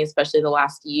friendly, especially the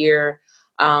last year,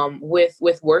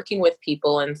 with working with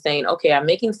people and saying, okay, I'm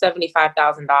making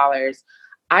 $75,000.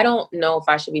 I don't know if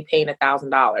I should be paying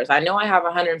 $1,000. I know I have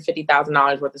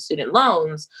 $150,000 worth of student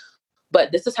loans,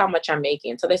 but this is how much I'm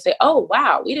making. So they say, oh,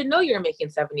 wow, we didn't know you were making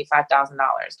 $75,000.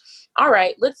 All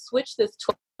right, let's switch this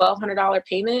 $1,200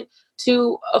 payment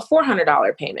to a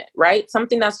 $400 payment, right?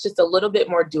 Something that's just a little bit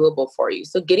more doable for you.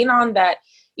 So getting on that,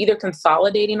 either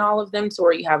consolidating all of them to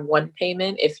where you have one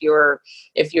payment if you're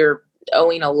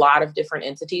owing a lot of different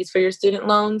entities for your student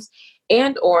loans,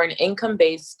 and or an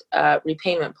income-based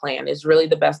repayment plan is really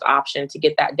the best option to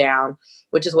get that down,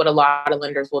 which is what a lot of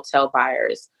lenders will tell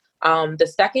buyers. The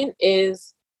second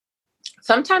is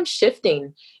sometimes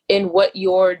shifting in what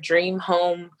your dream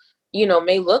home,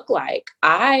 may look like.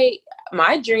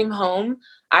 My dream home,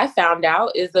 I found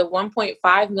out, is a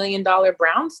 $1.5 million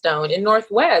brownstone in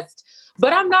Northwest.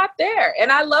 But I'm not there.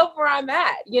 And I love where I'm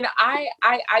at. I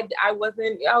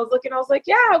was like,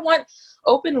 yeah, I want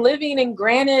open living and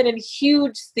granite and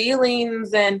huge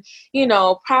ceilings and,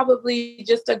 probably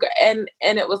just and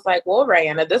it was like, well,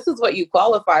 Ryanna, this is what you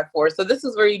qualify for. So this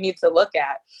is where you need to look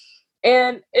at.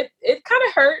 And it kind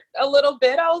of hurt a little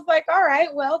bit. I was like, all right,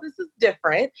 well, this is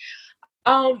different.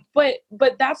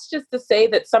 But that's just to say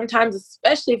that sometimes,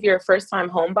 especially if you're a first time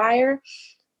home buyer,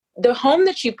 the home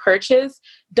that you purchase,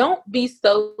 don't be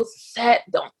so set.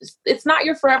 It's not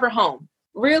your forever home.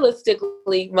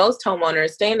 Realistically, most homeowners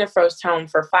stay in their first home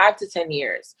for 5 to 10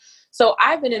 years. So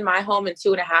I've been in my home in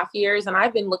 2.5 years, and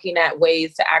I've been looking at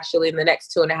ways to actually in the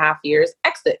next 2.5 years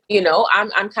exit.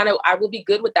 I will be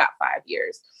good with that 5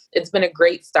 years. It's been a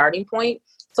great starting point.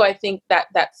 So I think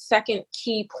that second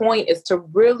key point is to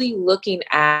really looking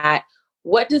at,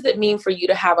 what does it mean for you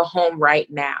to have a home right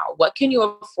now? What can you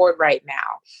afford right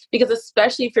now? Because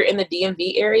especially if you're in the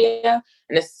DMV area,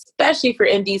 and especially if you're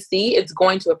in DC, it's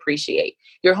going to appreciate.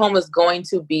 Your home is going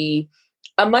to be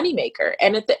a moneymaker.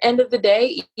 And at the end of the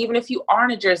day, even if you are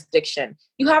in a jurisdiction,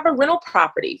 you have a rental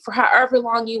property for however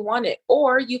long you want it,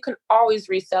 or you can always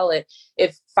resell it.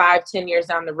 If 5-10 years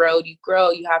down the road, you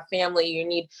grow, you have family, you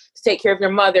need to take care of your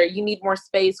mother, you need more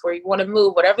space where you want to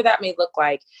move, whatever that may look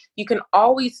like, you can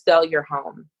always sell your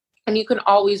home and you can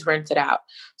always rent it out.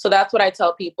 So that's what I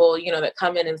tell people, that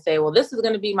come in and say, well, this is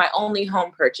going to be my only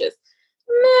home purchase.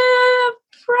 Nah,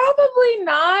 probably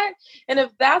not. And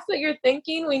if that's what you're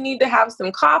thinking, we need to have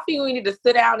some coffee. We need to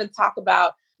sit down and talk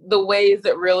about the ways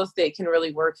that real estate can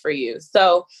really work for you.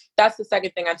 So that's the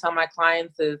second thing I tell my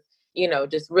clients is,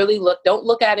 just really don't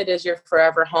look at it as your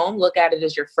forever home. Look at it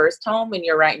as your first home and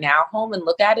your right now home, and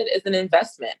look at it as an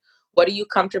investment. What are you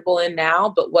comfortable in now,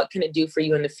 but what can it do for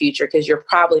you in the future? Because you're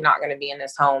probably not going to be in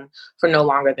this home for no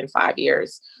longer than 5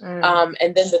 years. And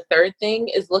then the third thing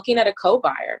is looking at a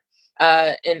co-buyer.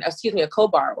 a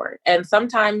co-borrower. And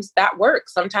sometimes that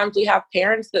works. Sometimes we have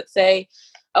parents that say,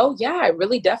 oh yeah, I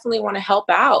really definitely want to help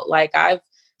out. Like, I've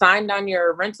signed on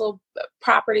your rental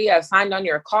property, I've signed on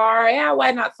your car. Yeah,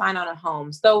 why not sign on a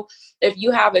home? So if you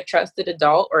have a trusted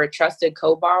adult or a trusted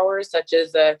co-borrower, such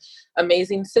as a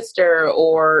amazing sister,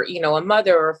 or, a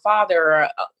mother or a father,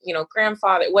 or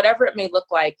grandfather, whatever it may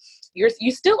look like,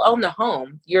 you still own the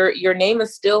home. Your name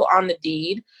is still on the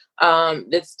deed.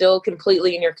 It's still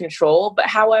completely in your control. But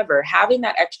however, having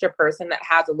that extra person that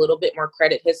has a little bit more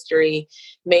credit history,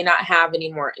 may not have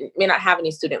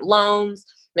any student loans,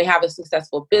 may have a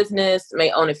successful business, may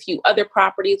own a few other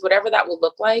properties, whatever that will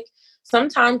look like.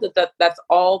 Sometimes that's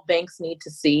all banks need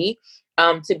to see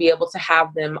to be able to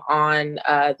have them on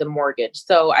the mortgage.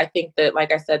 So I think that,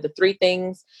 like I said, the three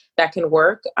things that can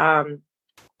work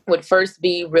would first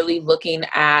be really looking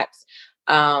at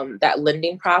that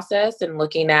lending process and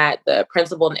looking at the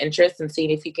principal and interest and seeing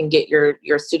if you can get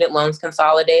your student loans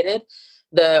consolidated,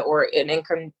 an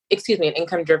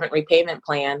income-driven repayment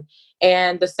plan.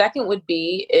 And the second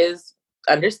is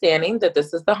understanding that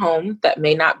this is the home that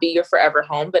may not be your forever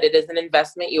home, but it is an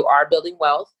investment. You are building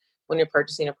wealth when you're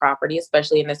purchasing a property,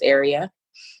 especially in this area.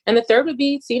 And the third would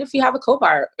be seeing if you have a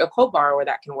co-borrower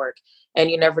that can work.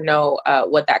 And you never know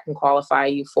what that can qualify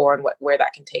you for and where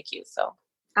that can take you. So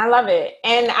I love it.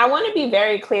 And I want to be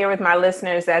very clear with my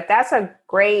listeners that that's a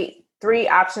great 3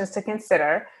 options to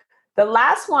consider. The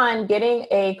last one, getting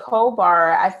a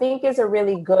co-borrower, I think is a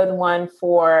really good one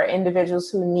for individuals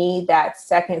who need that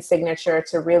second signature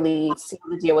to really seal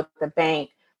the deal with the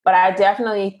bank. But I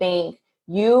definitely think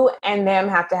you and them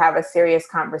have to have a serious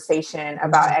conversation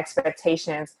about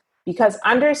expectations, because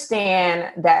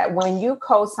understand that when you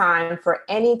co-sign for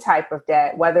any type of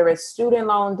debt, whether it's student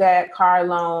loan debt, car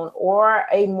loan, or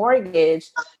a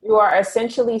mortgage, you are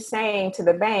essentially saying to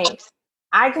the bank,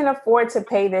 I can afford to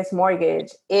pay this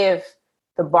mortgage if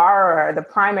the borrower, the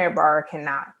primary borrower,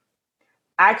 cannot.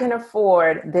 I can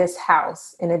afford this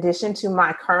house in addition to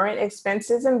my current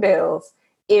expenses and bills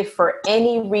if for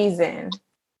any reason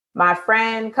my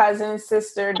friend, cousin,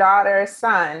 sister, daughter,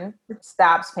 son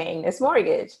stops paying this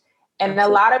mortgage. And a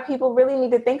lot of people really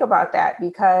need to think about that,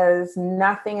 because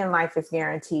nothing in life is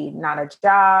guaranteed. Not a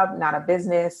job, not a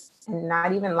business, and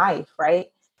not even life,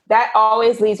 right? That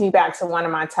always leads me back to one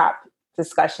of my top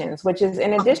discussions, which is,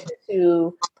 in addition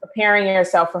to preparing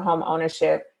yourself for home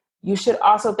ownership, you should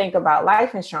also think about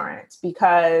life insurance,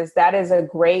 because that is a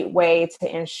great way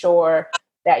to ensure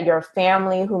that your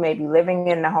family who may be living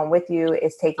in the home with you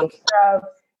is taken care of,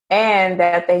 and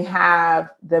that they have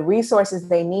the resources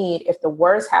they need if the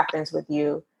worst happens with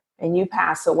you and you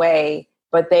pass away,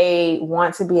 but they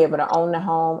want to be able to own the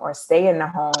home or stay in the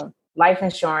home. Life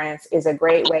insurance is a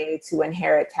great way to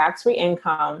inherit tax-free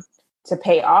income to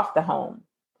pay off the home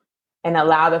and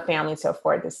allow the family to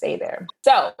afford to stay there.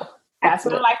 So that's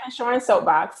my life insurance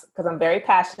soapbox, because I'm very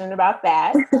passionate about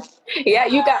that. Yeah,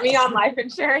 you got me on life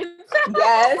insurance.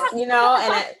 Yes,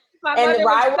 and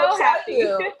Ryan will tell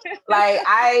you, like,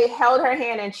 I held her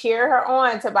hand and cheered her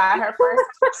on to buy her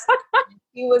first.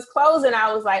 She was closing.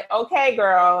 I was like, okay,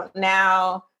 girl,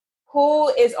 now who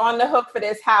is on the hook for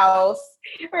this house?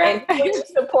 Right. And who is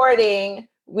supporting?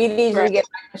 We need you to get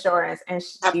life insurance. And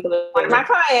she's one of my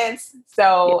clients.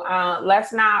 So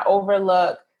let's not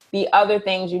overlook the other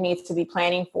things you need to be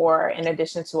planning for in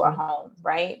addition to a home,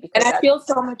 right? Because I feel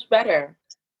so much better.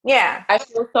 Yeah. I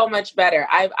feel so much better.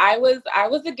 I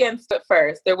was against it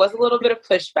first. There was a little bit of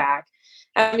pushback.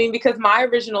 I mean, because my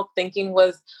original thinking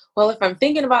was, well, if I'm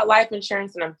thinking about life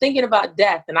insurance and I'm thinking about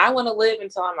death and I want to live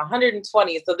until I'm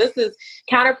 120, so this is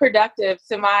counterproductive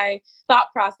to my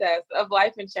thought process of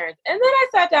life insurance. And then I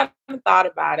sat down and thought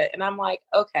about it, and I'm like,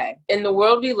 okay, in the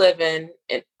world we live in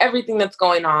and everything that's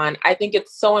going on, I think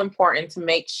it's so important to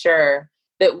make sure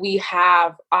that we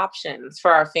have options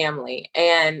for our family.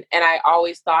 And I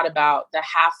always thought about the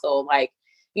hassle, like,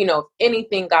 if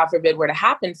anything, God forbid, were to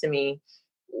happen to me,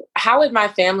 how would my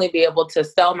family be able to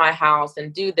sell my house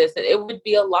and do this? It would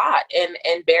be a lot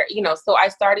and bear, so I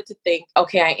started to think,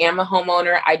 okay, I am a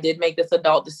homeowner. I did make this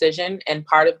adult decision. And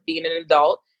part of being an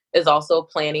adult is also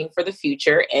planning for the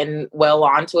future and well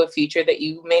on to a future that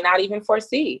you may not even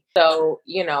foresee. So,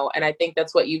 and I think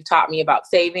that's what you've taught me about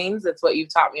savings. That's what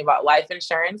you've taught me about life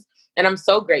insurance. And I'm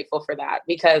so grateful for that,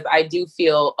 because I do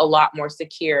feel a lot more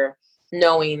secure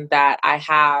knowing that I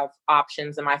have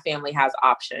options and my family has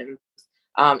options.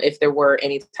 If there were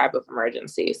any type of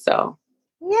emergency. So,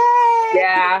 yay!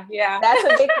 Yeah. That's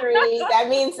a victory. That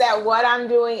means that what I'm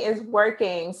doing is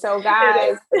working. So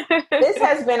guys, this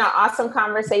has been an awesome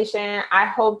conversation. I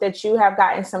hope that you have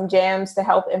gotten some gems to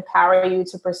help empower you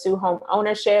to pursue home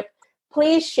ownership.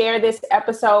 Please share this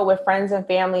episode with friends and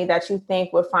family that you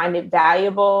think would find it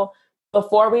valuable.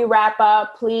 Before we wrap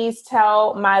up, please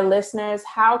tell my listeners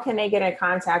how can they get in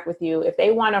contact with you if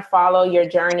they want to follow your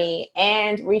journey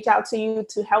and reach out to you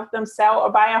to help them sell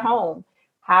or buy a home.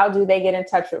 How do they get in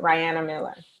touch with Ryanna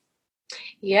Miller?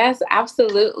 Yes,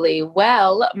 absolutely.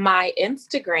 Well, my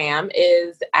Instagram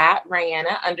is at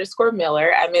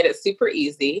Ryanna_Miller. I made it super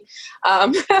easy.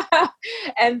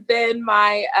 And then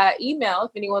my email,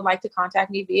 if anyone would like to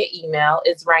contact me via email,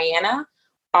 is Ryanna,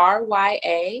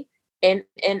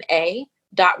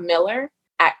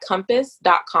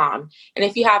 RYANNA.Miller@compass.com. And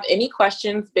if you have any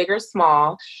questions, big or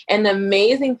small, and the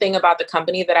amazing thing about the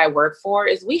company that I work for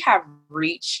is we have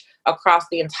reach across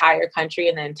the entire country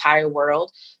and the entire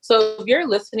world. So if you're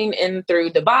listening in through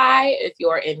Dubai, if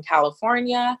you're in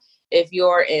California, if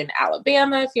you're in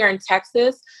Alabama, if you're in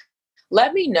Texas,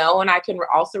 let me know, and I can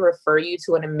also refer you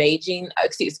to an amazing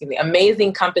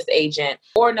Compass agent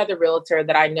or another realtor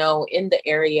that I know in the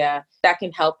area that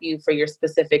can help you for your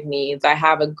specific needs. I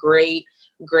have a great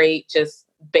just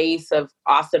base of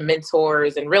awesome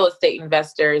mentors and real estate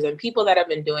investors and people that have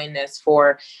been doing this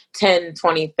for 10,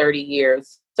 20, 30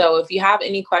 years. So if you have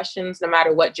any questions, no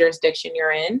matter what jurisdiction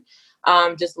you're in,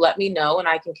 just let me know and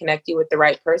I can connect you with the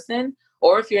right person.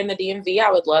 Or if you're in the DMV, I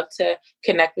would love to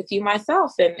connect with you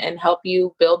myself and help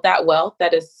you build that wealth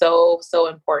that is so, so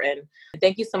important.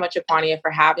 Thank you so much, Aquania,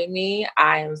 for having me.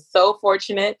 I am so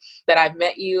fortunate that I've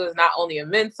met you as not only a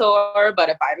mentor, but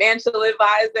a financial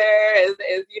advisor, is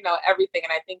everything.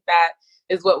 And I think that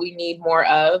is what we need more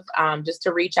of, just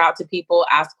to reach out to people,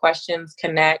 ask questions,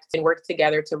 connect, and work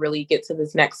together to really get to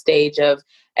this next stage of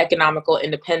economical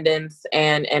independence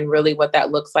and really what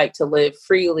that looks like to live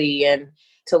freely and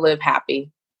to live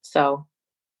happy. So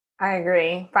I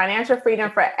agree. Financial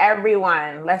freedom for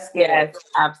everyone. Let's get it. Yes,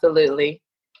 absolutely.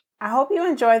 I hope you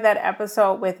enjoyed that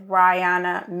episode with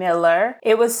Ryanna Miller.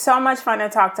 It was so much fun to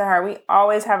talk to her. We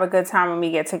always have a good time when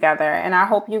we get together. And I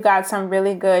hope you got some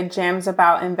really good gems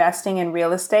about investing in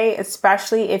real estate,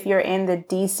 especially if you're in the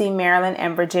DC, Maryland,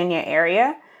 and Virginia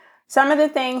area. Some of the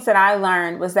things that I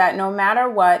learned was that no matter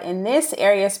what, in this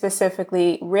area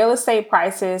specifically, real estate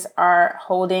prices are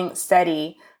holding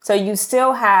steady. So you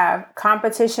still have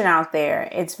competition out there.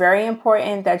 It's very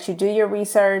important that you do your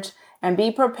research and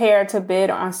be prepared to bid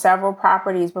on several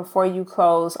properties before you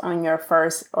close on your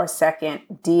first or second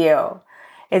deal.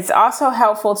 It's also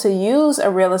helpful to use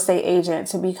a real estate agent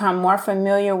to become more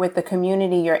familiar with the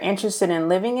community you're interested in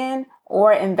living in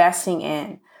or investing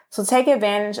in. So take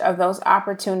advantage of those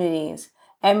opportunities.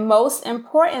 And most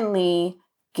importantly,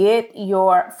 get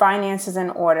your finances in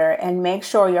order and make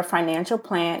sure your financial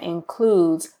plan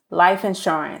includes life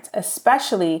insurance,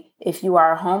 especially if you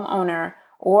are a homeowner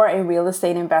or a real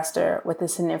estate investor with a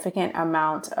significant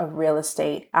amount of real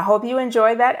estate. I hope you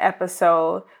enjoyed that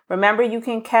episode. Remember, you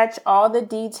can catch all the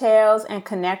details and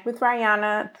connect with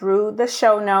Ryanna through the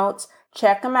show notes.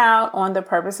 Check them out on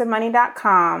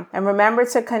thepurposeofmoney.com. And remember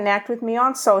to connect with me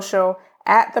on social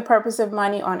at The Purpose of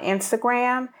Money on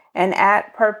Instagram and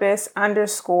at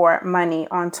purpose_money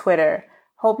on Twitter.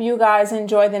 Hope you guys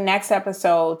enjoy the next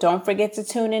episode. Don't forget to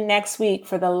tune in next week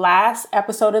for the last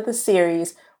episode of the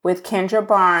series with Kendra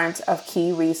Barnes of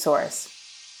Key Resource.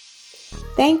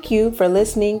 Thank you for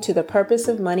listening to the Purpose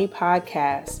of Money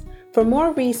podcast. For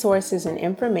more resources and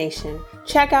information,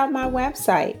 check out my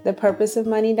website,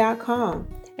 thepurposeofmoney.com.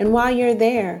 And while you're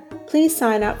there, please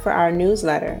sign up for our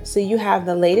newsletter so you have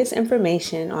the latest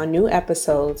information on new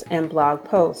episodes and blog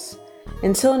posts.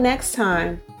 Until next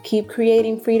time, keep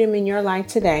creating freedom in your life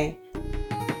today.